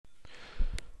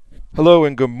Hello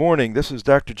and good morning. This is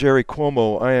Dr. Jerry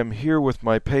Cuomo. I am here with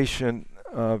my patient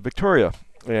Victoria,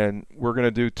 and we're going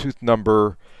to do tooth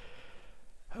number,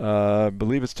 I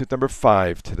believe it's tooth number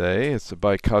 5 today. It's a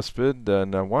bicuspid,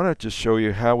 and I want to just show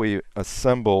you how we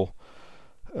assemble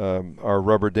our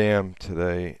rubber dam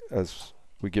today as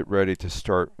we get ready to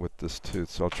start with this tooth.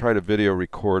 So I'll try to video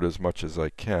record as much as I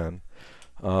can.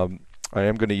 I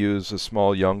am going to use a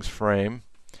small Young's frame,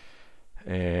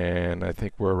 and I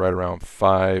think we're right around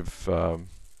 5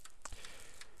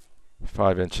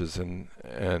 inches in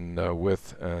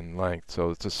width and length. So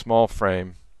it's a small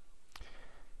frame.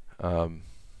 And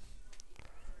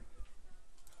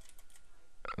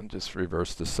just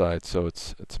reverse the side so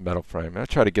it's metal frame. I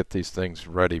try to get these things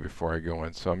ready before I go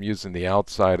in. So I'm using the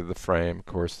outside of the frame. Of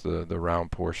course, the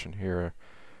round portion here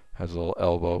has a little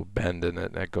elbow bend in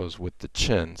it, and that goes with the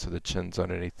chin. So the chin's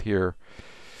underneath here.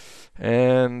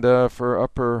 And for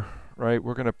upper right,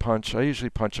 we're going to punch. I usually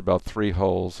punch about 3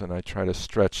 holes, and I try to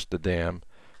stretch the dam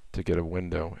to get a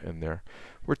window in there.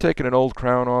 We're taking an old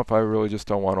crown off. I really just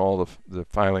don't want all the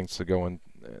filings to go in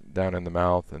down in the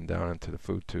mouth and down into the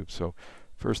food tube. So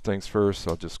first things first,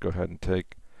 I'll just go ahead and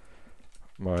take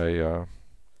my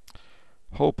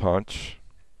hole punch.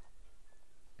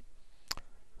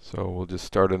 So we'll just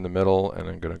start in the middle, and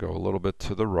I'm going to go a little bit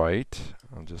to the right.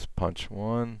 I'll just punch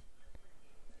one.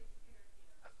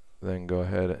 Then go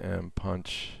ahead and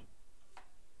punch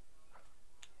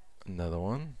another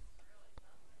one,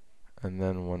 and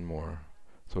then one more.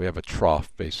 So we have a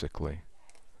trough basically.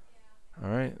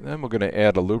 Alright, then we're going to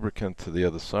add a lubricant to the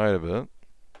other side of it.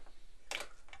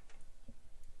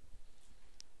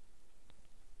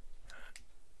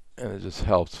 And it just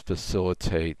helps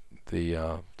facilitate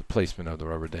the placement of the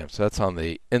rubber dam. So that's on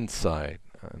the inside,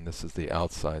 and this is the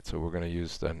outside. So we're going to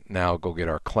use now go get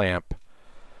our clamp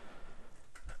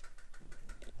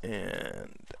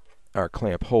and our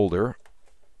clamp holder.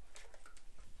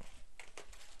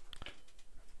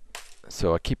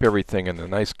 So I keep everything in a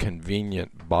nice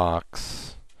convenient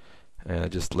box, and I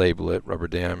just label it rubber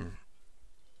dam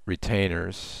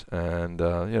retainers, and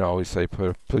always say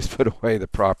please put away the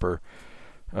proper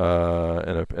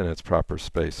in its proper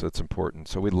space. So it's important.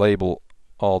 So we label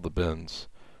all the bins,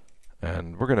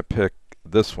 and we're going to pick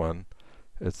this one.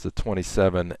 It's the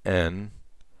 27N.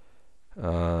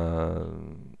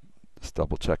 Just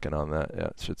double checking on that. Yeah,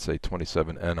 it should say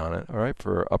 27N on it. All right,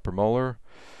 for upper molar,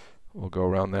 we'll go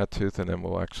around that tooth, and then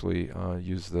we'll actually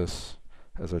use this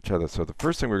as our tether. So the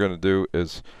first thing we're going to do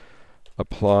is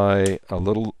apply a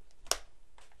little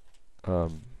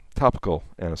topical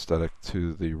anesthetic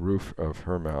to the roof of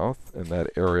her mouth, and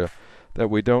that area that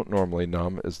we don't normally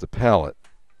numb is the palate.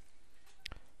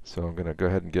 So I'm going to go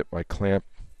ahead and get my clamp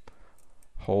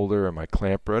holder and my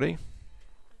clamp ready.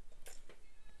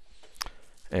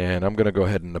 And I'm going to go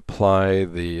ahead and apply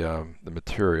the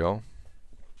material.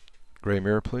 Gray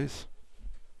mirror, please.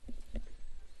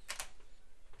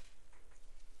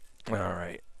 All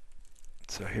right.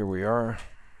 So here we are.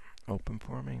 Open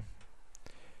for me.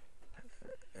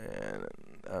 And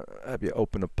have you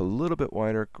open up a little bit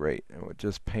wider. Great. And we'll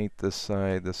just paint this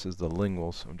side. This is the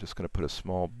lingual, so I'm just going to put a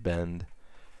small bend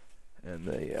in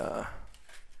the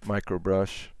micro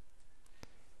brush,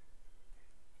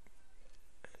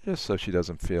 just so she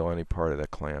doesn't feel any part of the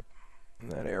clamp in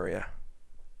that area.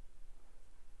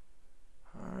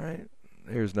 Alright,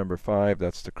 here's number 5.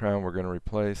 That's the crown we're going to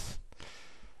replace.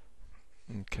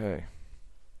 Okay.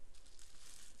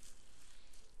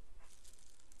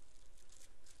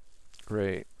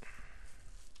 Great.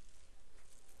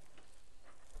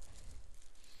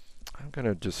 I'm going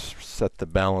to just set the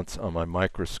balance on my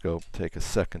microscope. Take a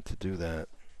second to do that.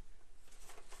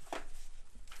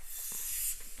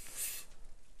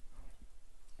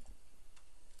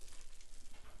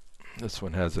 This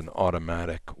one has an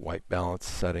automatic white balance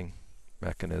setting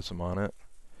mechanism on it.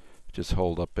 Just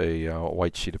hold up a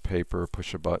white sheet of paper,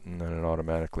 push a button, and it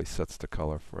automatically sets the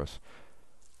color for us.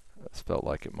 This felt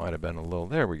like it might have been a little.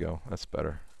 There we go. That's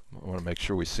better. I want to make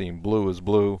sure we see blue is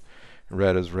blue,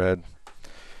 red is red.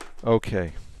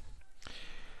 Okay.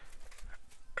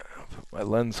 I'll put my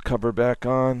lens cover back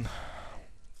on.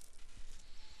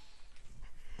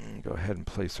 And go ahead and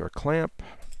place our clamp.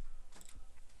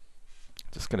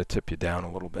 Just going to tip you down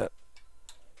a little bit.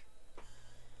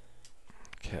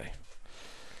 Okay.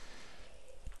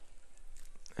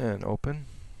 And open.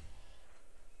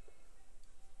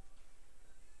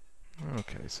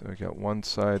 Okay, so we got one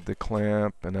side the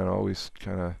clamp, and then always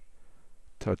kind of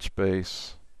touch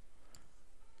base.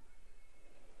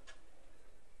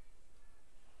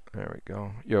 There we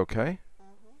go. You okay?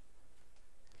 Mm-hmm.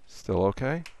 Still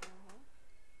okay? Mm-hmm.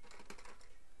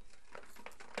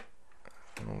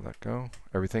 I'll let go.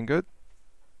 Everything good?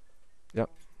 Yep.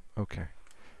 Okay.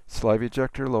 Saliva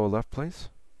ejector, lower left, please.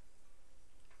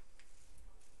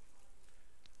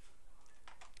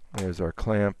 There's our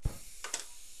clamp.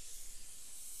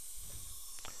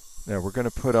 Now we're going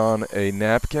to put on a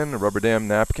napkin, a rubber dam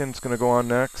napkin. It's going to go on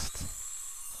next.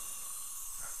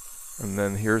 And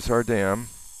then here's our dam.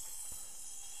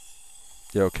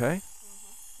 You okay?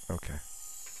 Mm-hmm. Okay.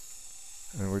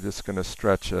 And we're just going to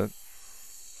stretch it.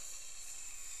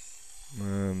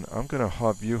 And I'm going to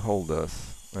have you hold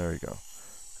this. There you go.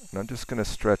 And I'm just going to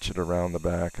stretch it around the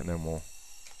back, and then we'll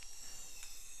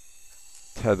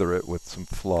tether it with some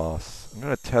floss. I'm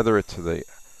going to tether it to the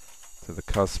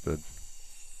cuspid.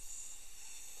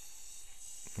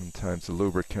 Sometimes the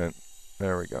lubricant.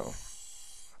 There we go.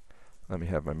 Let me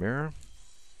have my mirror.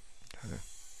 Okay.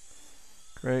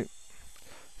 Great.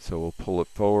 So we'll pull it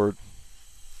forward.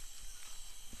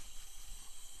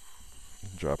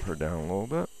 Drop her down a little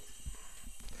bit.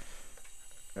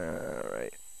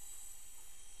 Alright.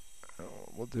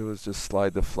 What we'll do is just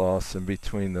slide the floss in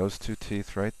between those two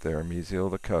teeth right there,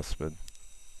 mesial to cuspid.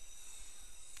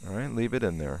 Alright, leave it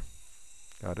in there.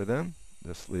 Got it in?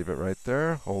 Just leave it right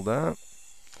there. Hold that.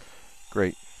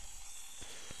 Great.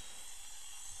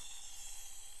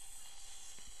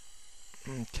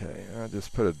 Okay, I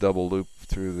just put a double loop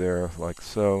through there like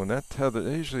so, and that tether,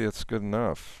 usually it's good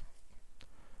enough.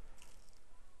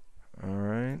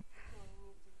 Alright.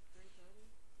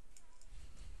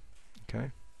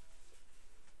 Okay.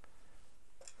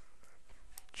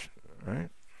 Alright,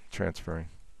 transferring.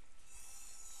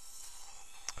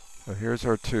 So here's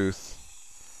our tooth.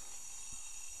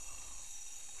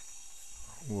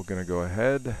 We're going to go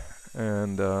ahead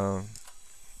and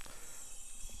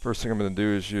first thing I'm going to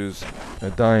do is use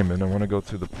a diamond. I want to go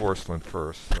through the porcelain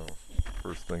first. So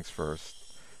first things first.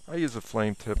 I use a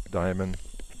flame tip diamond.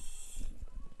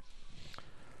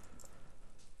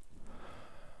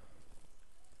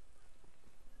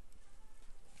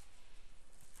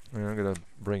 And I'm going to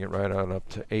bring it right out up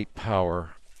to 8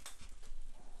 power.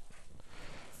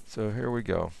 So here we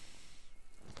go.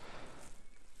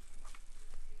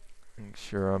 Make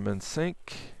sure I'm in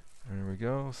sync. There we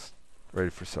go. Ready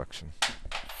for suction.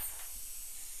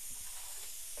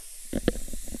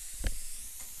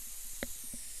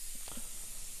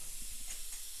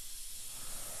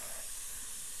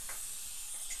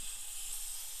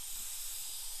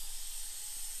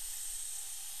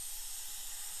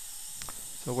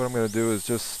 So what I'm going to do is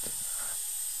just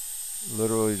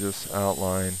literally just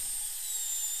outline,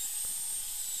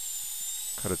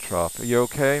 cut a trough. Are you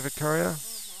okay, Victoria?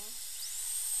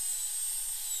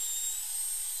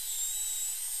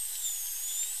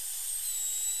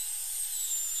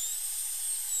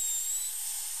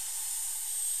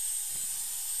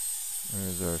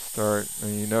 There's our start.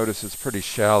 And you notice it's pretty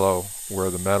shallow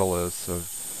where the metal is, so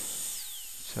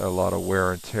it's had a lot of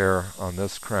wear and tear on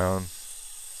this crown.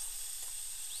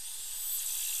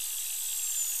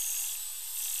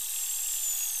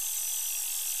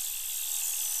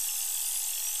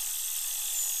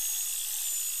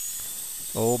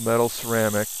 Old metal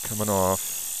ceramic coming off.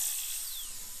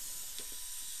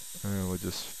 And we'll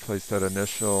just place that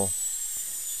initial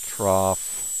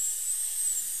trough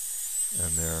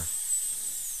in there.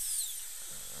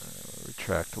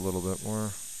 Retract a little bit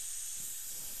more.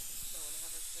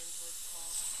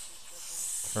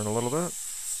 Turn a little bit.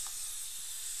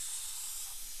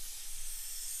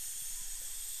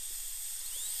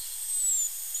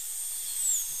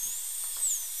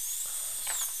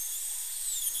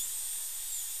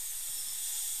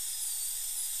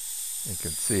 You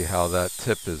can see how that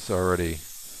tip is already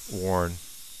worn.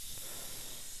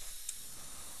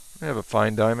 May I have a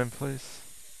fine diamond, please?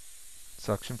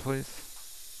 Suction, please.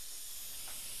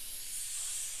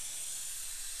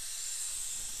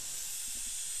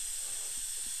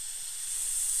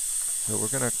 So we're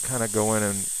going to kind of go in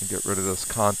and get rid of this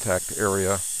contact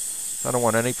area. I don't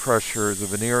want any pressure. There's a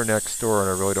veneer next door, and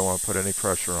I really don't want to put any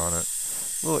pressure on it.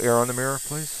 A little air on the mirror,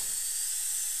 please.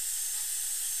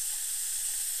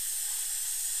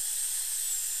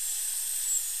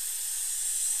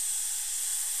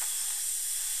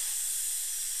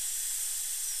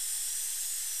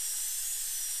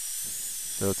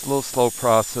 So it's a little slow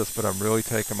process, but I'm really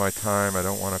taking my time. I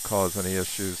don't want to cause any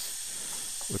issues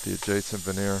with the adjacent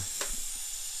veneer.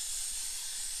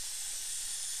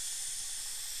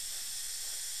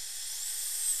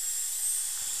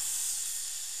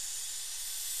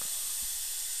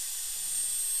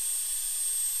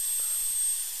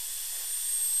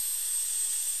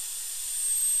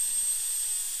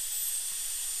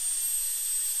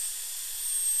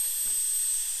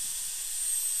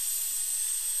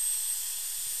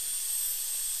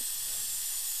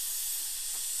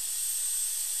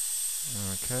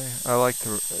 Okay, I like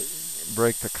to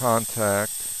break the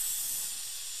contact.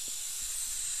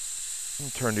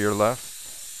 And turn to your left.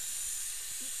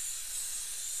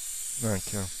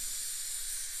 Thank you.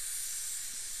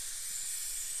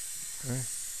 Okay.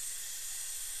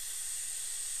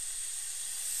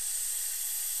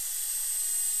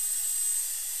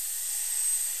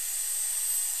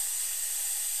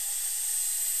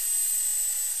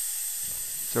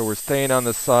 So we're staying on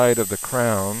the side of the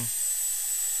crown.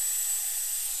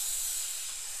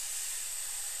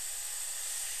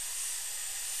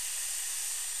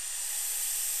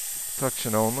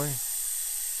 Suction only.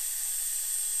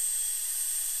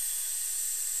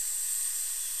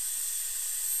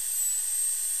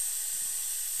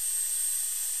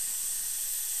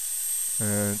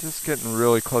 And just getting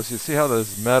really close. You see how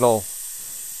there's metal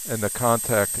in the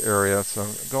contact area. So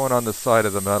I'm going on the side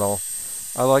of the metal.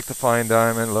 I like the fine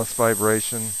diamond, less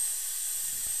vibration.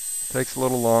 Takes a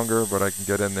little longer, but I can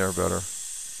get in there better.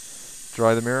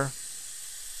 Dry the mirror.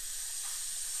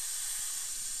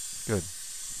 Good.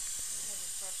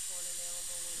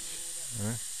 All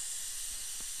right.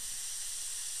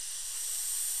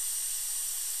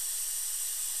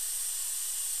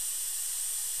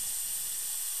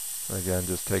 So again,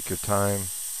 just take your time.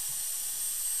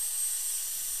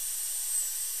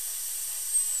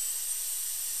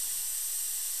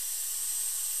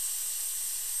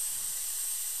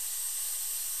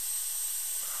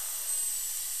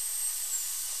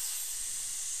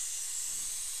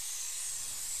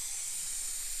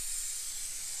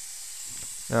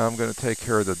 Now I'm going to take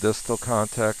care of the distal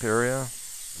contact area.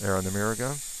 There on the mirror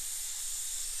again.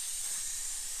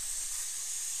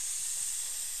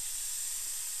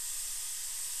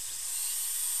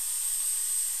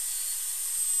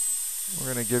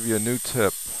 We're going to give you a new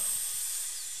tip.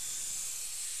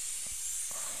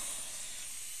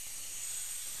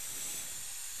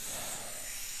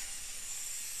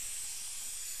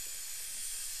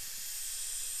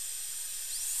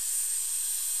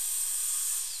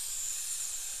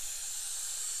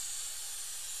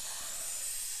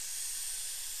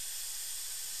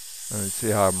 And you see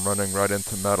how I'm running right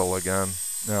into metal again.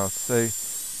 Now say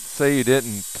you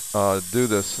didn't do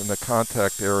this in the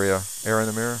contact area, air in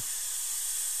the mirror.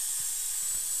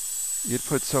 You'd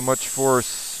put so much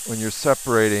force when you're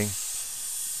separating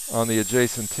on the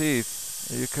adjacent teeth,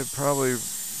 you could probably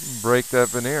break that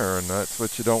veneer, and that's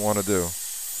what you don't want to do.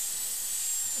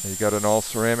 You got an all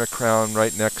ceramic crown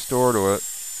right next door to it.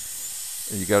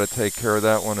 You got to take care of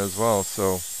that one as well.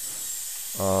 So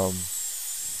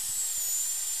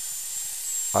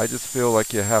I just feel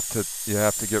like you have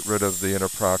to get rid of the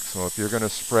interproximal. If you're going to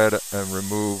spread and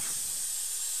remove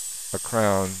a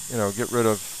crown, get rid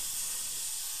of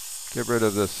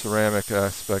the ceramic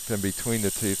aspect in between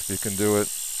the teeth if you can do it.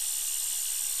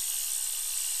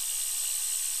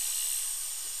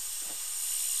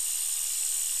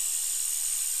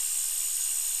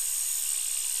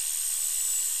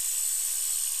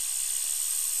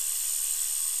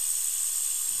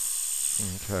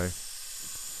 Okay.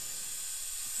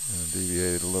 And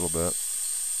deviate a little bit.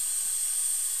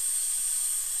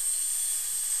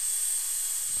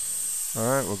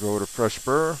 Alright, we'll go to fresh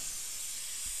burr.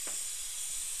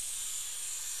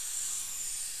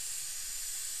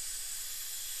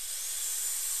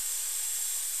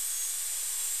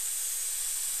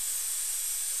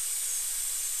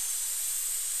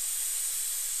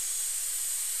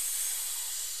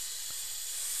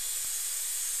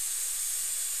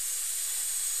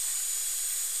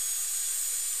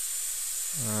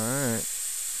 Alright.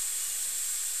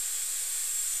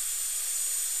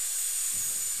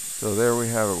 So there we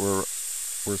have it.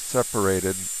 We're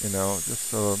separated, just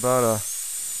so about a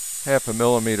half a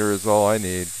millimeter is all I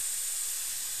need.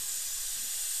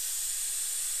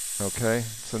 Okay,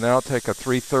 so now take a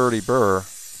 330 burr,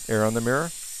 air on the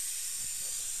mirror.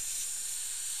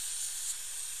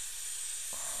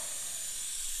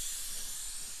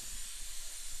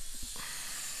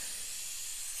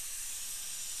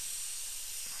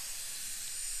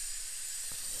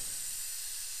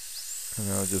 And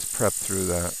I'll just prep through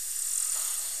that.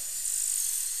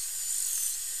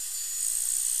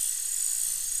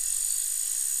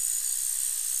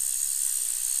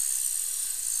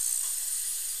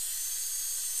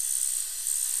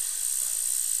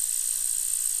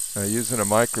 Now using a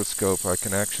microscope I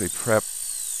can actually prep,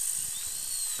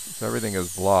 because everything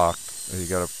is blocked, so you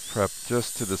got to prep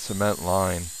just to the cement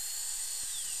line.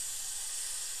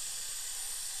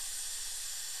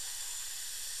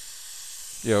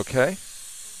 You okay?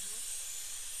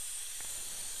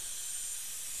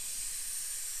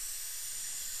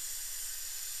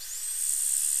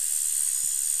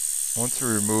 Once we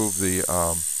remove the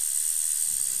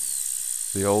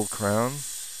the old crown,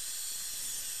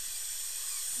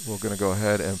 we're going to go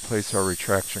ahead and place our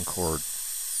retraction cord.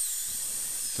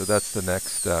 So that's the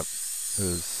next step,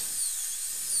 is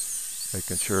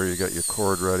making sure you got your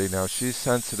cord ready. Now she's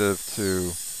sensitive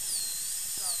to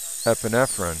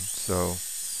epinephrine, so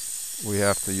we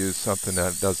have to use something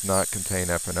that does not contain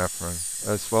epinephrine,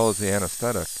 as well as the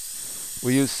anesthetic.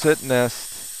 We use sit nest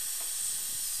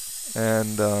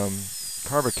and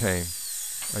carbocaine.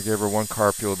 I gave her 1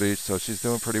 carpule of each, so she's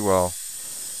doing pretty well.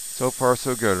 So far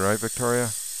so good, right, Victoria?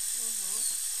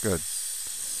 Good.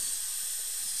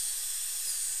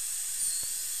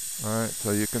 Alright,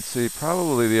 so you can see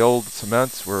probably the old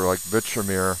cements were like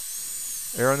Vitramere.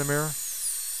 Air in the mirror?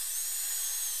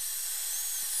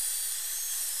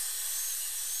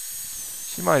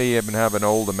 She might even have an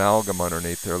old amalgam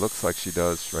underneath there. Looks like she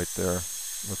does right there.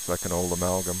 Looks like an old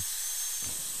amalgam.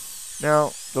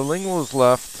 Now, the lingual is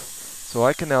left, so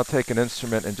I can now take an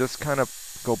instrument and just kind of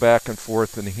go back and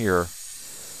forth in here.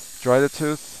 Dry the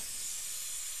tooth.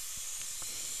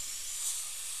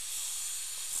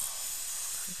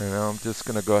 And now I'm just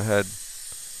going to go ahead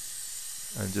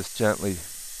and just gently,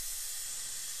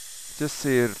 just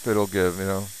see if it'll give, you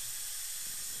know.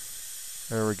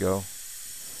 There we go.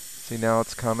 See, now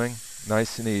it's coming,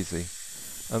 nice and easy.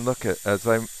 And look at, as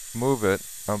I move it,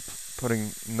 I'm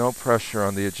putting no pressure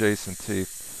on the adjacent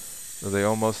teeth, so they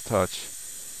almost touch.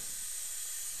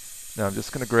 Now I'm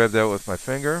just going to grab that with my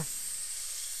finger.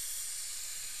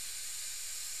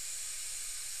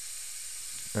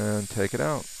 And take it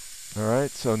out.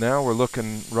 Alright, so now we're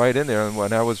looking right in there, and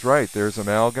when I was right, there's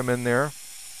amalgam in there.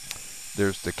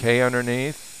 There's decay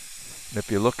underneath. And if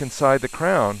you look inside the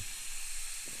crown,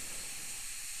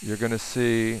 you're going to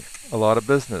see a lot of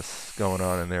business going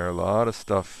on in there, a lot of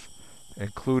stuff,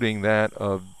 including that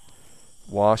of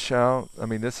washout. I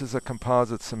mean, this is a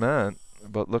composite cement,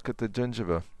 but look at the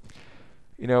gingiva.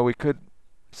 You know, we could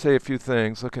say a few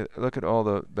things. Look at all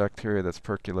the bacteria that's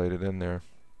percolated in there.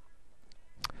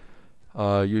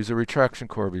 Use a retraction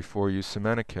cord before you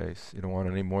cement a case. You don't want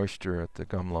any moisture at the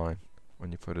gum line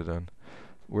when you put it in.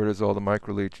 Where does all the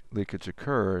micro leakage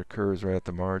occur? It occurs right at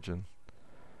the margin.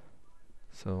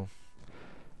 So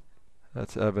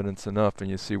that's evidence enough, and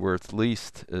you see where it's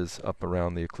least is up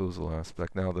around the occlusal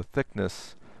aspect. Now the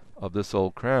thickness of this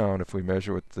old crown, if we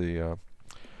measure with the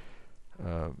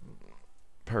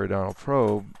periodontal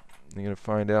probe, you're going to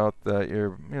find out that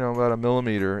you're, you know, about 1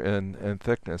 millimeter in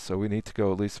thickness. So we need to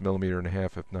go at least 1.5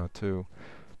 millimeters, if not 2.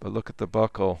 But look at the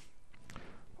buccal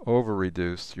over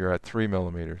reduced. You're at 3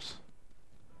 millimeters,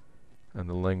 and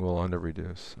the lingual under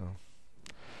reduced. So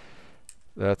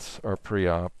that's our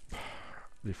pre-op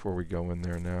before we go in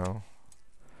there now.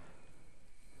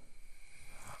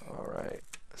 All right.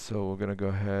 So we're going to go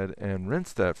ahead and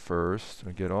rinse that first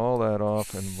and get all that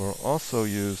off, and we'll also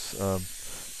use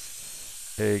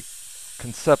a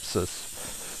concepsus.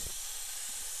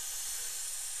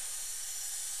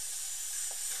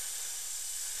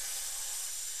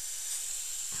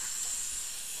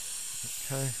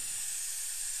 Okay.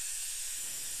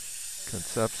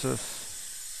 Concepsus.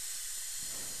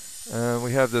 And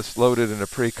we have this loaded in a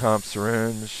pre-comp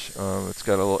syringe. It's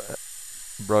got a little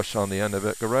brush on the end of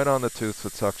it. Go right on the tooth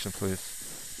with suction,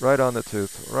 please. Right on the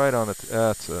tooth. Right on the tooth.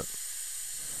 That's it.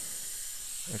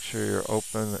 Make sure you're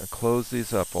open and close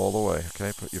these up all the way.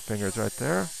 Okay, put your fingers right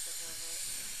there.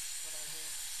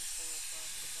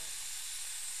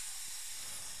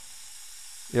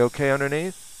 You okay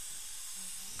underneath?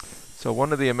 So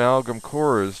one of the amalgam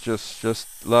cores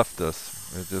just left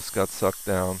us. It just got sucked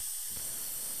down.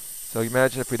 So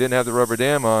imagine if we didn't have the rubber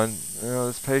dam on, you know,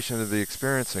 this patient would be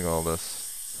experiencing all this.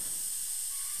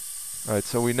 All right,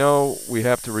 so we know we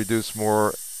have to reduce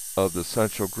more of the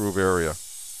central groove area.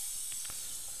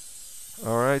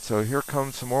 All right, so here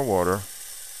comes some more water.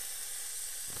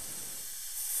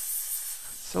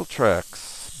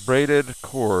 Siltrax, braided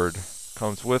cord,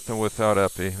 comes with and without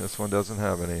epi. This one doesn't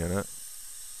have any in it.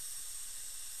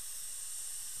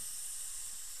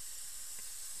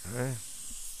 Okay.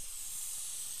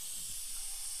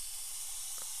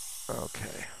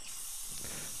 Okay.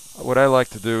 What I like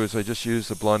to do is I just use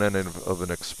the blunt end of an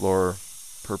Explorer,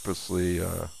 purposely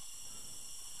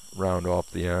round off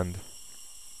the end.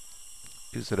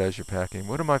 Use it as you're packing.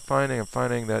 What am I finding? I'm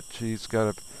finding that she's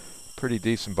got a pretty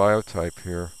decent biotype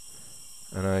here,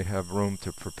 and I have room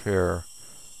to prepare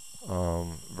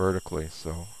vertically.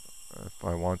 So if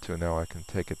I want to now, I can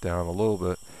take it down a little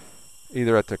bit,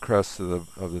 either at the crest of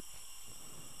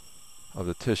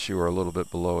the tissue or a little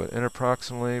bit below it.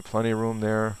 Interproximally, plenty of room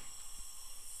there,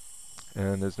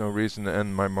 and there's no reason to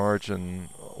end my margin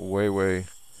way.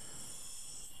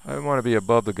 I want to be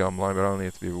above the gum line, but I don't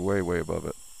need to be way above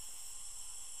it.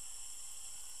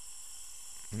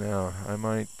 Now, I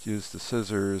might use the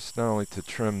scissors not only to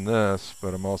trim this,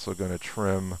 but I'm also going to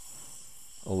trim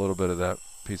a little bit of that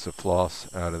piece of floss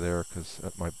out of there because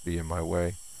that might be in my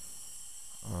way.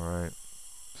 Alright,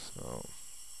 so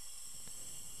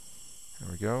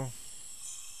there we go.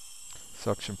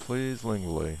 Suction please,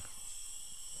 lingually.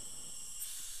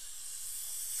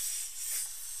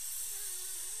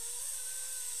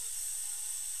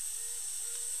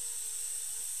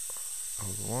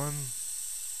 Goes one.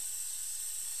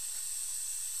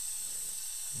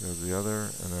 There's the other,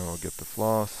 and then we'll get the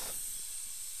floss.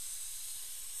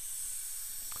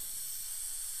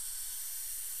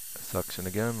 Suction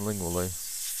again, lingually.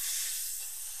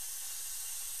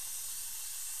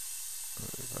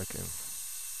 If I can.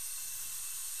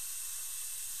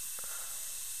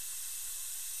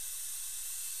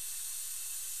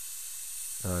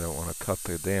 I don't want to cut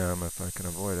the dam if I can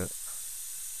avoid it.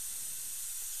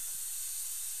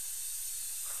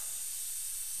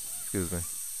 Excuse me.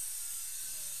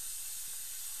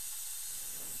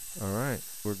 Alright,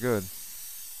 we're good.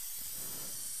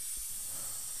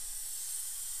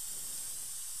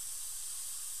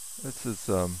 This is,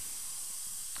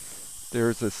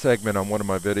 there's a segment on one of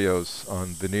my videos on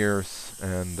veneers,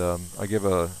 and I give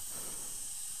a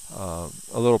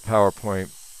little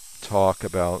PowerPoint talk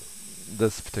about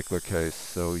this particular case,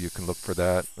 so you can look for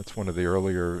that. That's one of the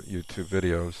earlier YouTube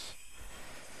videos.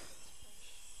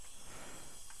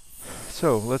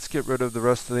 So let's get rid of the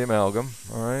rest of the amalgam,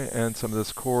 alright, and some of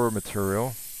this core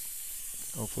material.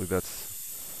 Hopefully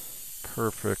that's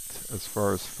perfect as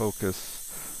far as focus.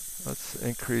 Let's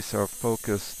increase our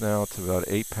focus now to about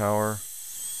 8 power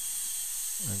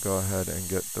and go ahead and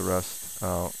get the rest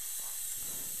out.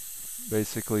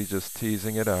 Basically just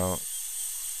teasing it out.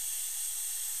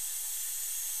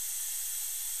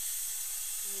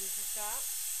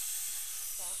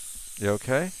 You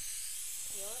okay?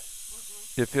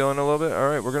 You feeling a little bit?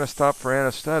 Alright, we're going to stop for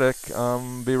anesthetic.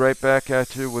 Be right back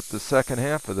at you with the second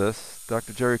half of this.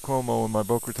 Dr. Jerry Cuomo in my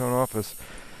Boca Raton office.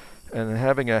 And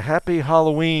having a happy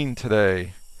Halloween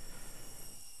today.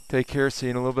 Take care. See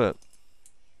you in a little bit.